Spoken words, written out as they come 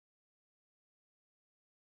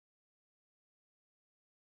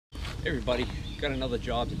Hey everybody, got another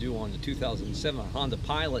job to do on the 2007 Honda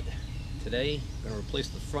Pilot. Today, I'm going to replace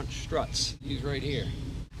the front struts. These right here.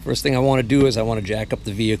 First thing I want to do is I want to jack up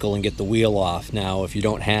the vehicle and get the wheel off. Now, if you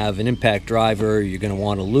don't have an impact driver, you're going to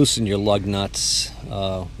want to loosen your lug nuts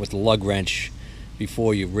with the lug wrench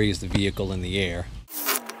before you raise the vehicle in the air.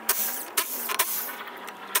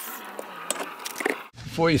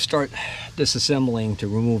 Before you start disassembling to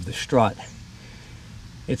remove the strut,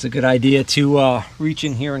 it's a good idea to reach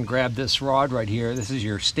in here and grab this rod right here. This is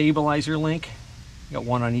your stabilizer link. You got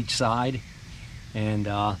one on each side, and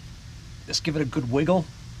just give it a good wiggle.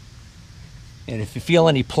 And if you feel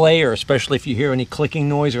any play, or especially if you hear any clicking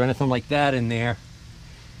noise or anything like that in there,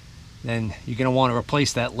 then you're going to want to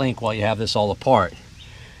replace that link while you have this all apart.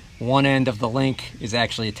 One end of the link is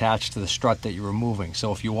actually attached to the strut that you're removing.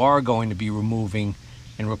 So if you are going to be removing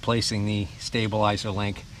and replacing the stabilizer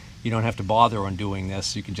link, you don't have to bother undoing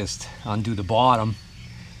this. You can just undo the bottom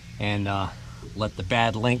and let the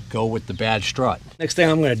bad link go with the bad strut. Next thing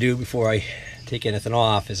I'm going to do before I take anything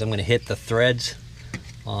off is I'm going to hit the threads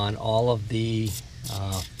on all of the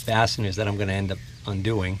fasteners that I'm going to end up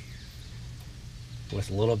undoing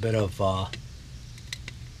with a little bit of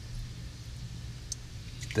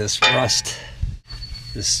this rust,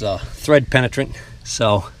 this thread penetrant.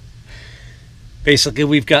 So basically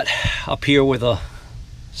we've got up here with a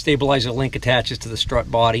stabilizer link attaches to the strut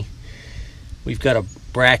body. We've got a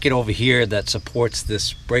bracket over here that supports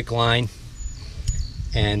this brake line,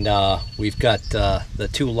 and we've got the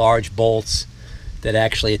two large bolts that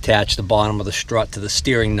actually attach the bottom of the strut to the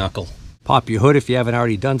steering knuckle. Pop your hood if you haven't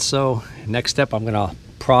already done so. Next step, I'm going to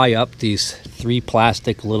pry up these three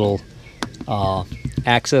plastic little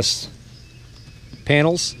access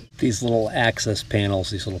panels. These little access panels,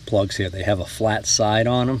 these little plugs here, they have a flat side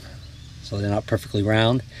on them, so they're not perfectly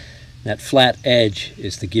round. That flat edge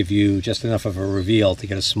is to give you just enough of a reveal to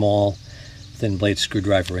get a small thin blade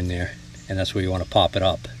screwdriver in there, and that's where you want to pop it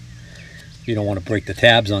up. You don't want to break the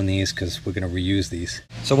tabs on these because we're going to reuse these.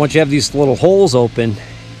 So once you have these little holes open,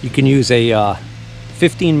 you can use a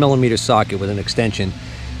 15mm socket with an extension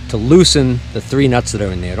to loosen the three nuts that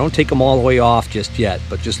are in there. Don't take them all the way off just yet,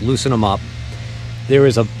 but just loosen them up. There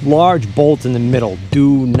is a large bolt in the middle.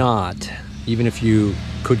 Do not, even if you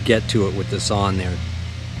could get to it with this on there,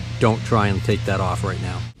 don't try and take that off right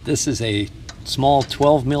now. This is a small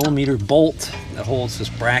 12mm bolt that holds this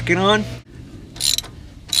bracket on.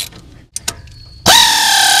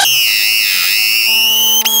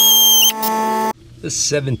 This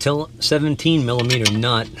 17mm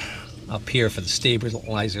nut up here for the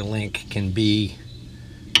stabilizer link can be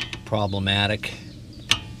problematic.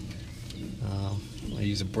 I'll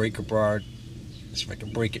use a breaker bar, see if I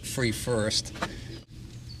can break it free first.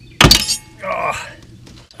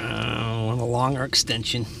 Want a longer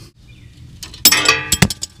extension.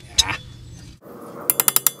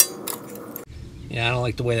 Yeah, I don't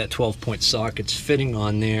like the way that 12-point socket's fitting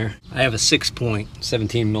on there. I have a 6-point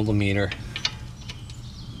 17mm.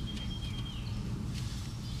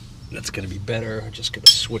 That's going to be better. I'm just going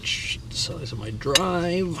to switch the size of my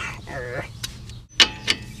drive.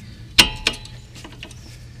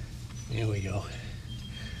 There we go.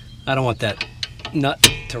 I don't want that nut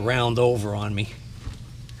to round over on me.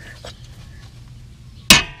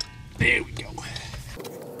 There we go.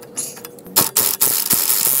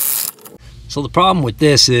 So the problem with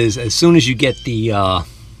this is, as soon as you get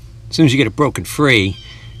it broken free,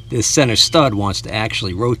 this center stud wants to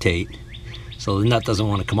actually rotate. So the nut doesn't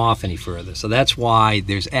want to come off any further. So that's why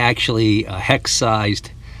there's actually a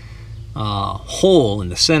hex-sized hole in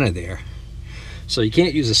the center there. So you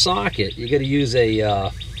can't use a socket. You got to use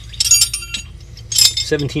a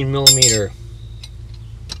 17mm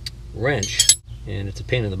wrench, and it's a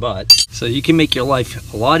pain in the butt. So you can make your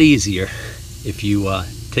life a lot easier if you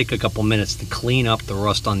take a couple minutes to clean up the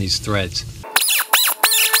rust on these threads.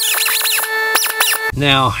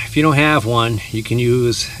 Now, if you don't have one, you can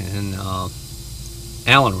use an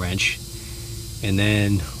Allen wrench, and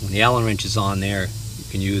then when the Allen wrench is on there, you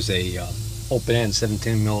can use a open-end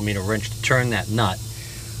 17mm wrench to turn that nut.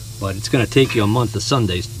 But it's going to take you a month of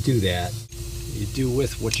Sundays to do that. You do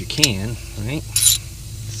with what you can, right?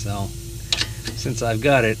 So since I've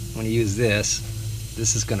got it, I'm going to use this.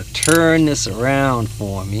 This is going to turn this around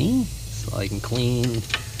for me so I can clean the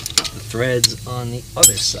threads on the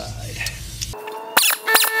other side.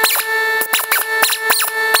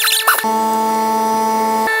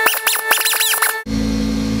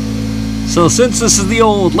 So since this is the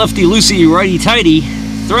old lefty-loosey, righty-tighty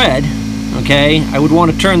thread, okay, I would want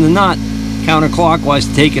to turn the nut counterclockwise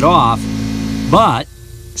to take it off, but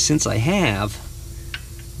since I have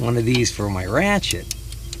one of these for my ratchet,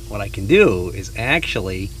 what I can do is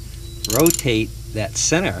actually rotate that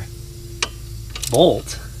center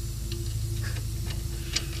bolt.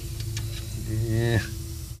 Yeah,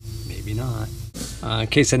 maybe not. In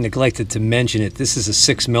case I neglected to mention it, this is a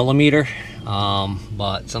 6mm,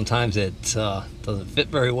 but sometimes it doesn't fit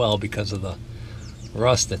very well because of the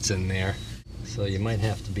rust that's in there. So you might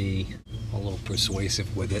have to be a little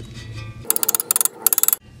persuasive with it,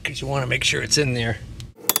 because you want to make sure it's in there.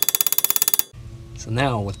 So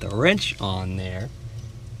now with the wrench on there,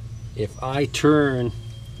 if I turn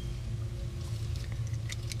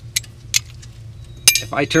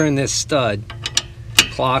this stud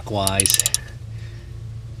clockwise,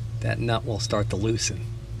 that nut will start to loosen.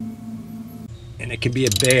 And it can be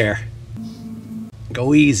a bear.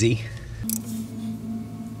 Go easy.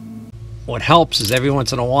 What helps is every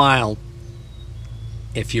once in a while,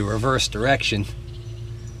 if you reverse direction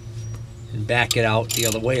and back it out the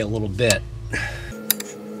other way a little bit.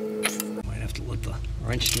 Might have to let the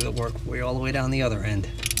wrench do the work way all the way down the other end.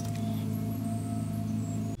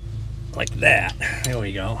 Like that. There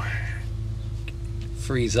we go.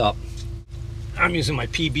 Freeze up. I'm using my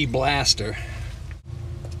PB blaster.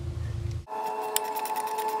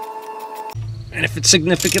 And if it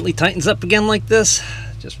significantly tightens up again like this,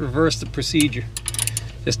 just reverse the procedure.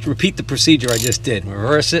 Just repeat the procedure I just did.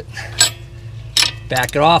 Reverse it,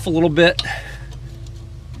 back it off a little bit.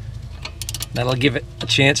 That'll give it a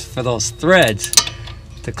chance for those threads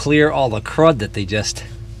to clear all the crud that they just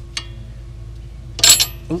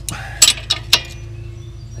that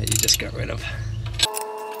you just got rid of.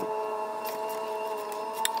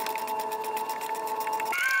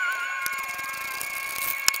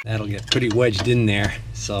 That'll get pretty wedged in there,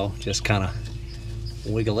 so just kind of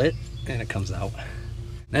wiggle it and it comes out.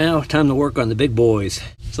 Now time to work on the big boys.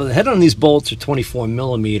 So the head on these bolts are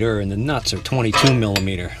 24mm and the nuts are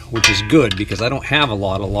 22mm, which is good because I don't have a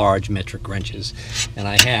lot of large metric wrenches, and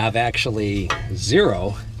I have actually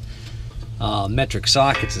 0 metric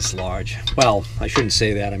sockets this large. Well, I shouldn't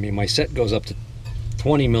say that. I mean, my set goes up to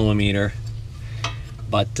 20mm,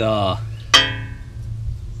 but I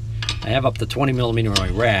have up to 20mm in my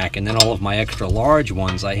rack, and then all of my extra large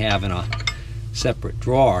ones I have in a separate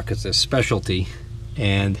drawer because they're specialty.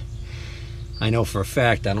 And I know for a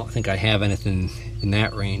fact I don't think I have anything in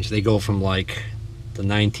that range. They go from like the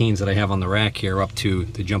 19s that I have on the rack here up to,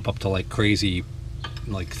 they jump up to like crazy,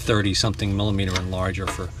 like 30 something millimeter and larger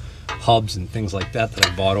for hubs and things like that that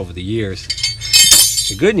I've bought over the years.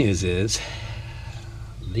 The good news is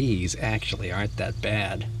these actually aren't that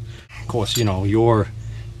bad. Of course, you know, your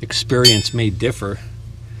experience may differ.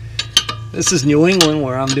 This is New England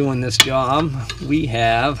where I'm doing this job. We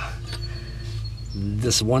have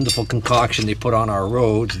this wonderful concoction they put on our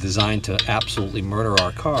roads designed to absolutely murder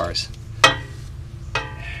our cars.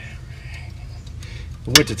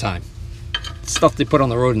 The wintertime. Stuff they put on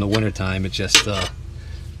the road in the wintertime, it's just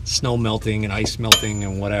snow melting and ice melting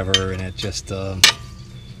and whatever, and it's just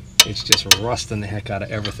rusting the heck out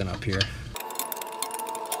of everything up here.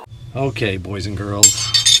 Okay, boys and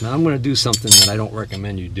girls, now I'm going to do something that I don't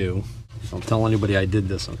recommend you do. Don't tell anybody I did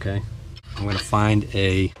this, okay? I'm going to find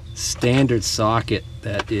a standard socket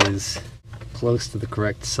that is close to the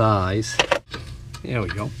correct size. There we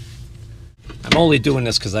go. I'm only doing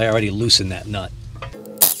this because I already loosened that nut.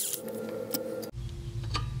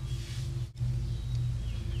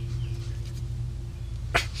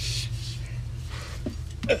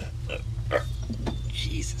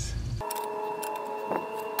 Jesus.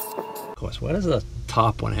 Of course, why does the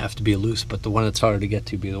top one have to be loose, but the one that's harder to get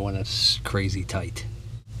to be the one that's crazy tight?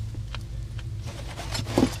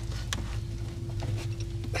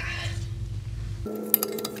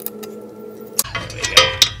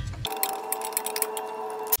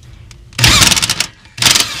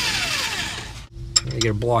 I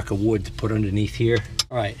get a block of wood to put underneath here.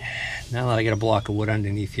 All right, now that I get a block of wood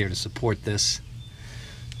underneath here to support this,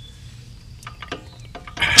 I'm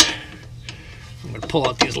going to pull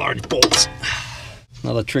out these large bolts.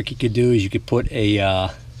 Another trick you could do is you could put a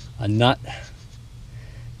nut,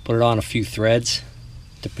 put it on a few threads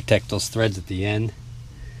to protect those threads at the end,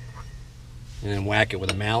 and then whack it with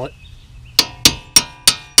a mallet.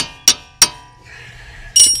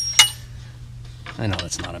 I know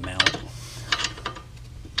that's not a mallet.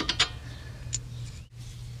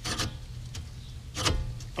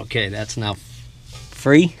 Okay, that's now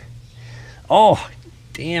free. Oh,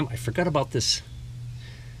 damn, I forgot about this.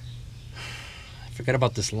 I forgot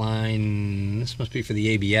about this line. This must be for the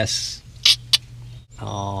ABS.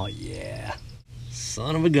 Oh, yeah.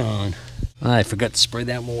 Son of a gun. I forgot to spray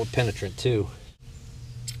that one with penetrant, too.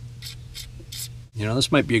 You know,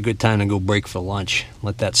 this might be a good time to go break for lunch.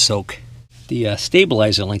 Let that soak. The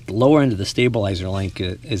stabilizer link, the lower end of the stabilizer link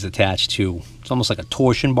is attached to, it's almost like a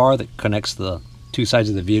torsion bar that connects the two sides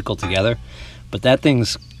of the vehicle together. But that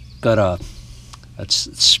thing's got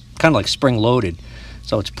it's kind of like spring loaded.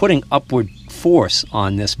 So it's putting upward force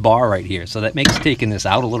on this bar right here. So that makes taking this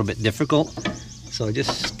out a little bit difficult. So I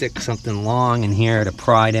just stick something long in here to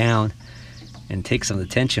pry down and take some of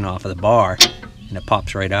the tension off of the bar, and it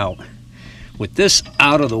pops right out. With this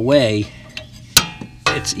out of the way,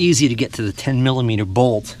 it's easy to get to the 10mm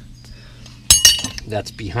bolt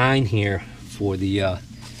that's behind here for the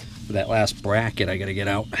for that last bracket I gotta get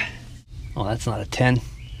out. Oh, that's not a 10. What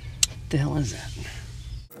the hell is that?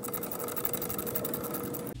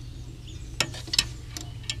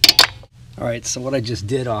 Alright, so what I just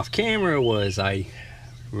did off camera was I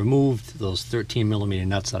removed those 13mm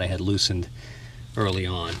nuts that I had loosened early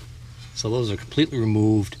on. So those are completely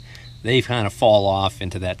removed. They kind of fall off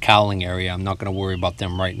into that cowling area. I'm not going to worry about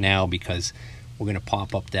them right now because we're going to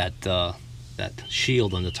pop up that that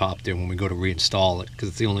shield on the top there when we go to reinstall it, because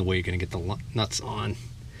it's the only way you're going to get the nuts on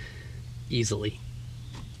easily.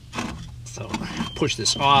 So push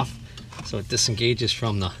this off so it disengages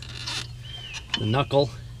from the knuckle.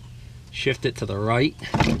 Shift it to the right,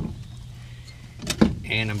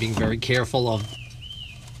 and I'm being very careful of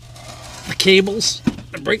the cables,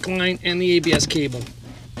 the brake line and the ABS cable.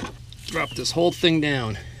 Drop this whole thing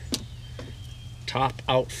down, top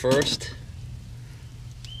out first,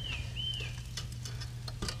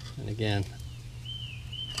 and again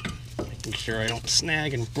making sure I don't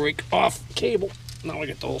snag and break off the cable. Now I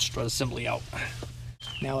get the whole strut assembly out.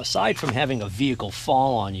 Now, aside from having a vehicle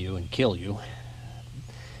fall on you and kill you,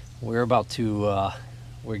 we're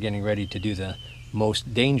getting ready to do the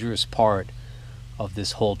most dangerous part of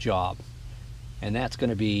this whole job, and that's going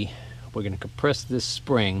to be, we're going to compress this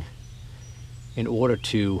spring in order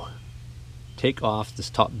to take off this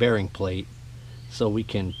top bearing plate so we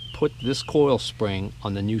can put this coil spring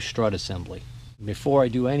on the new strut assembly. Before I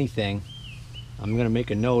do anything, I'm going to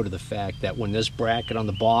make a note of the fact that when this bracket on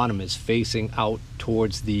the bottom is facing out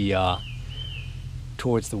towards the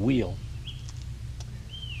wheel,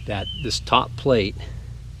 that this top plate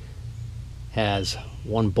has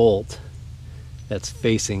one bolt that's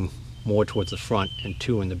facing more towards the front and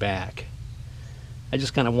two in the back. I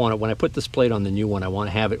just kind of want it, when I put this plate on the new one, I want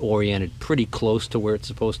to have it oriented pretty close to where it's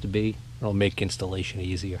supposed to be. It'll make installation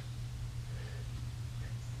easier.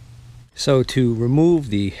 So to remove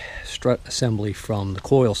the strut assembly from the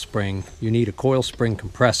coil spring, you need a coil spring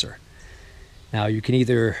compressor. Now you can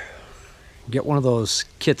either get one of those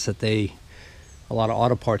kits that a lot of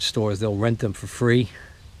auto parts stores, they'll rent them for free,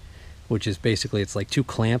 which is basically, it's like two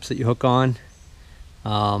clamps that you hook on.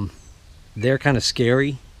 They're kind of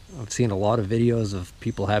scary. I've seen a lot of videos of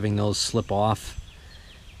people having those slip off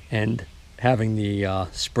and having the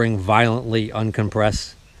spring violently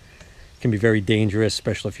uncompress. It can be very dangerous,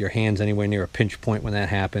 especially if your hand's anywhere near a pinch point when that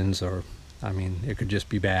happens, or, I mean, it could just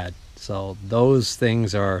be bad. So those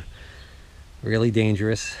things are really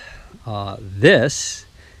dangerous. This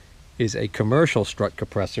is a commercial strut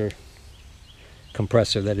compressor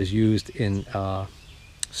that is used in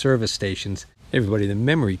service stations. Everybody, the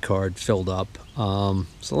memory card filled up.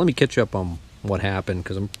 So let me catch up on what happened,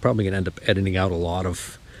 because I'm probably going to end up editing out a lot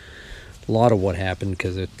of what happened,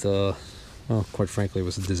 because it, well, quite frankly, it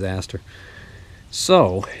was a disaster.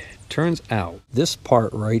 So, it turns out this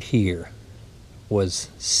part right here was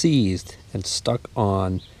seized and stuck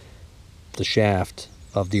on the shaft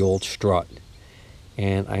of the old strut,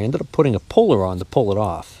 and I ended up putting a puller on to pull it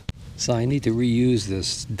off. So I need to reuse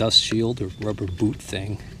this dust shield or rubber boot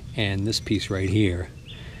thing and this piece right here,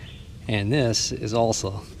 and this is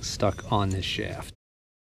also stuck on this shaft.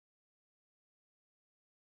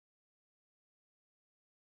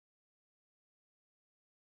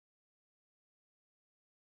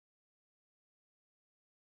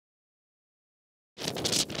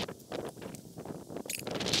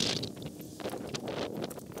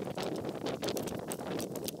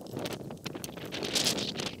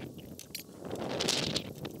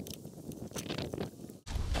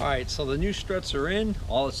 Alright, so the new struts are in.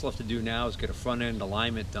 All that's left to do now is get a front end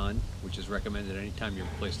alignment done, which is recommended anytime you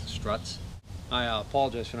replace the struts. I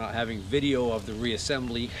apologize for not having video of the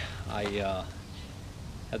reassembly. I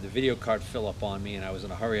had the video card fill up on me and I was in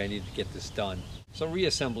a hurry. I needed to get this done. So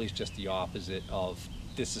reassembly is just the opposite of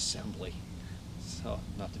disassembly. So,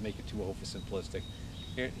 not to make it too oversimplistic.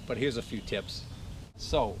 But here's a few tips.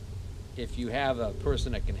 So, if you have a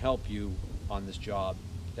person that can help you on this job,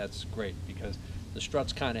 that's great, because the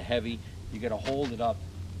strut's kind of heavy. You got to hold it up,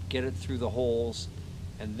 get it through the holes,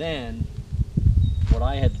 and then what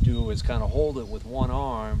I had to do is kind of hold it with one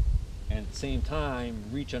arm and at the same time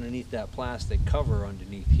reach underneath that plastic cover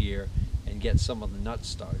underneath here and get some of the nuts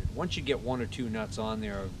started. Once you get 1 or 2 nuts on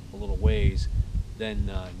there a little ways,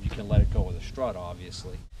 then you can let it go with a strut,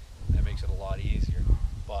 obviously. That makes it a lot easier.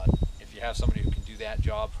 But if you have somebody who can do that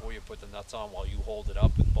job for you, put the nuts on while you hold it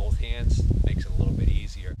up with both hands, it makes it a little bit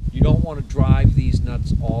easier. You don't want to drive these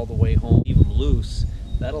nuts all the way home, leave them loose.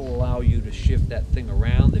 That'll allow you to shift that thing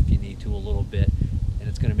around if you need to a little bit, and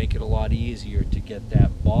it's going to make it a lot easier to get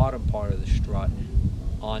that bottom part of the strut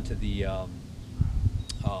onto the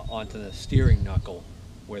steering knuckle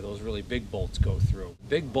where those really big bolts go through.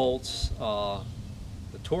 Big bolts,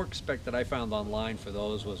 the torque spec that I found online for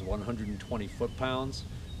those was 120 foot-pounds,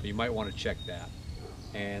 but you might want to check that.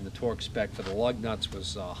 And the torque spec for the lug nuts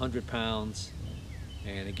was 100 pounds,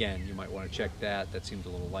 and again, you might want to check that. That seems a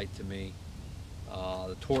little light to me.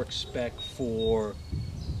 The torque spec for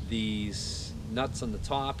these nuts on the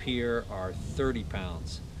top here are 30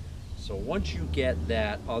 pounds. So once you get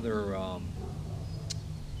that other,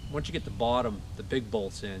 once you get the bottom, the big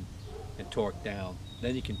bolts in and torque down,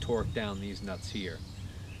 then you can torque down these nuts here.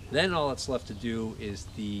 Then all that's left to do is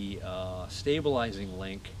the stabilizing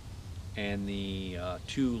link and the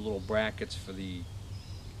 2 little brackets for the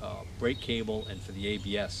brake cable and for the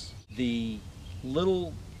ABS. The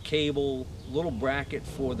little cable, little bracket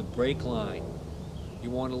for the brake line, you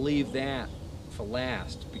want to leave that for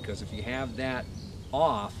last, because if you have that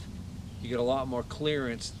off, you get a lot more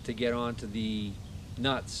clearance to get onto the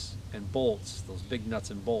nuts and bolts, those big nuts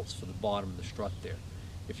and bolts for the bottom of the strut there.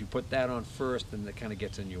 If you put that on first, then that kind of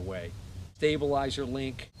gets in your way. Stabilizer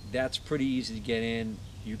link, that's pretty easy to get in.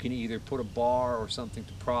 You can either put a bar or something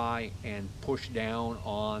to pry and push down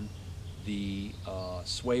on the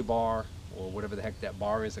sway bar, or whatever the heck that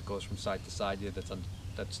bar is that goes from side to side there,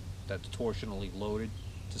 that's torsionally loaded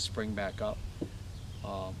to spring back up.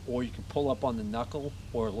 Or you can pull up on the knuckle,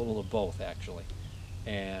 or a little of both actually.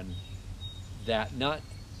 And that nut,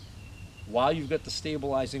 while you've got the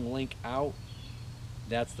stabilizing link out,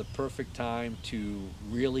 that's the perfect time to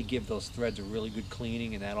really give those threads a really good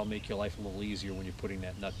cleaning, and that'll make your life a little easier when you're putting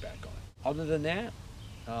that nut back on. Other than that,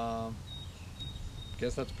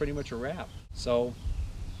 guess that's pretty much a wrap. So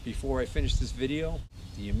before I finish this video,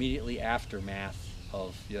 the immediately aftermath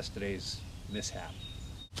of yesterday's mishap.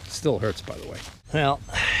 Still hurts, by the way. Well,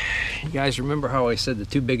 you guys remember how I said the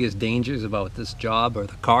 2 biggest dangers about this job are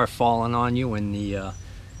the car falling on you and the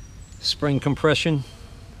spring compression?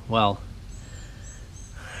 Well,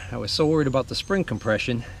 I was so worried about the spring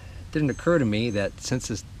compression, it didn't occur to me that since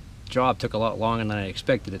this job took a lot longer than I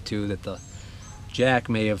expected it to, that the jack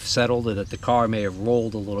may have settled, or that the car may have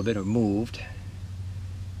rolled a little bit or moved.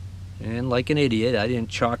 And like an idiot, I didn't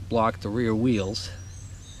chalk block the rear wheels.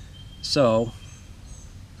 So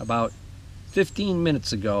about 15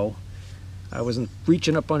 minutes ago, I was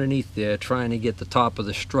reaching up underneath there trying to get the top of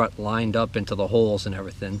the strut lined up into the holes and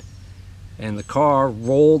everything, and the car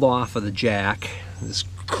rolled off of the jack. This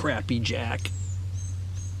crappy jack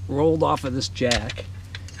rolled off of this jack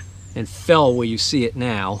and fell where you see it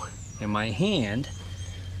now, and my hand,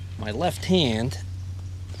 my left hand,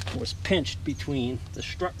 was pinched between the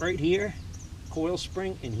strut right here, coil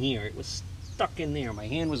spring, and here. It was stuck in there. My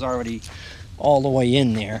hand was already all the way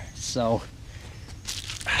in there, so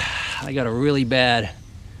I got a really bad,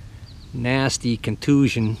 nasty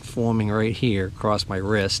contusion forming right here across my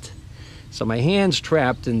wrist. So my hand's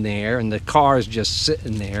trapped in there, and the car's just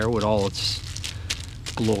sitting there with all its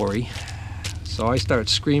glory. So I start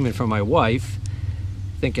screaming for my wife,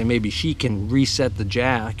 thinking maybe she can reset the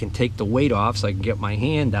jack and take the weight off so I can get my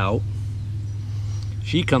hand out.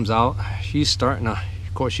 She comes out, she's starting to,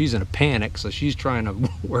 of course she's in a panic, so she's trying to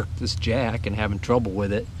work this jack and having trouble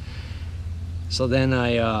with it. So then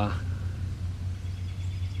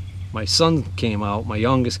my son came out, my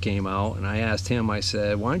youngest came out, and I asked him, I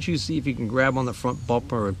said, why don't you see if you can grab on the front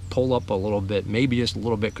bumper and pull up a little bit, maybe just a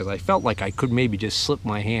little bit, because I felt like I could maybe just slip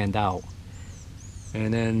my hand out.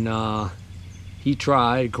 And then he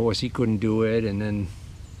tried, of course he couldn't do it, and then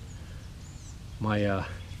my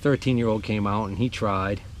 13-year-old came out and he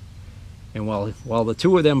tried. And while the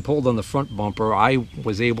 2 of them pulled on the front bumper, I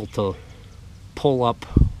was able to pull up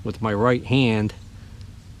with my right hand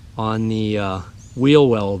on the wheel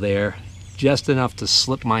well there, just enough to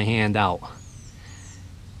slip my hand out.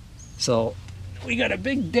 So we got a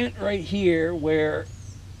big dent right here where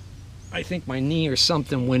I think my knee or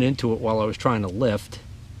something went into it while I was trying to lift,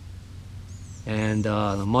 and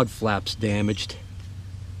the mud flap's damaged.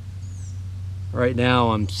 Right now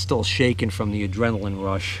I'm still shaking from the adrenaline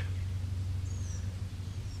rush.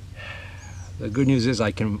 The good news is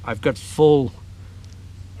I've got full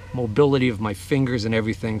mobility of my fingers and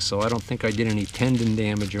everything, so I don't think I did any tendon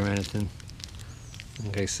damage or anything.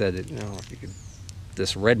 Like I said, you know, if you could,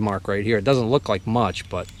 this red mark right here, it doesn't look like much,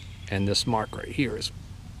 but, and this mark right here is,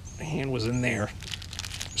 my hand was in there,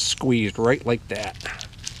 squeezed right like that.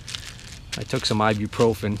 I took some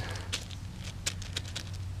ibuprofen.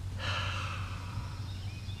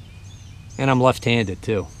 And I'm left-handed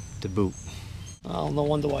too, to boot. Oh, no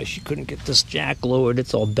wonder why she couldn't get this jack lowered.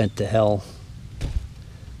 It's all bent to hell.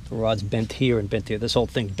 The rod's bent here and bent here. This whole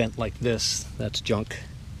thing bent like this. That's junk.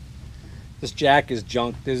 This jack is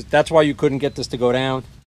junk. That's why you couldn't get this to go down.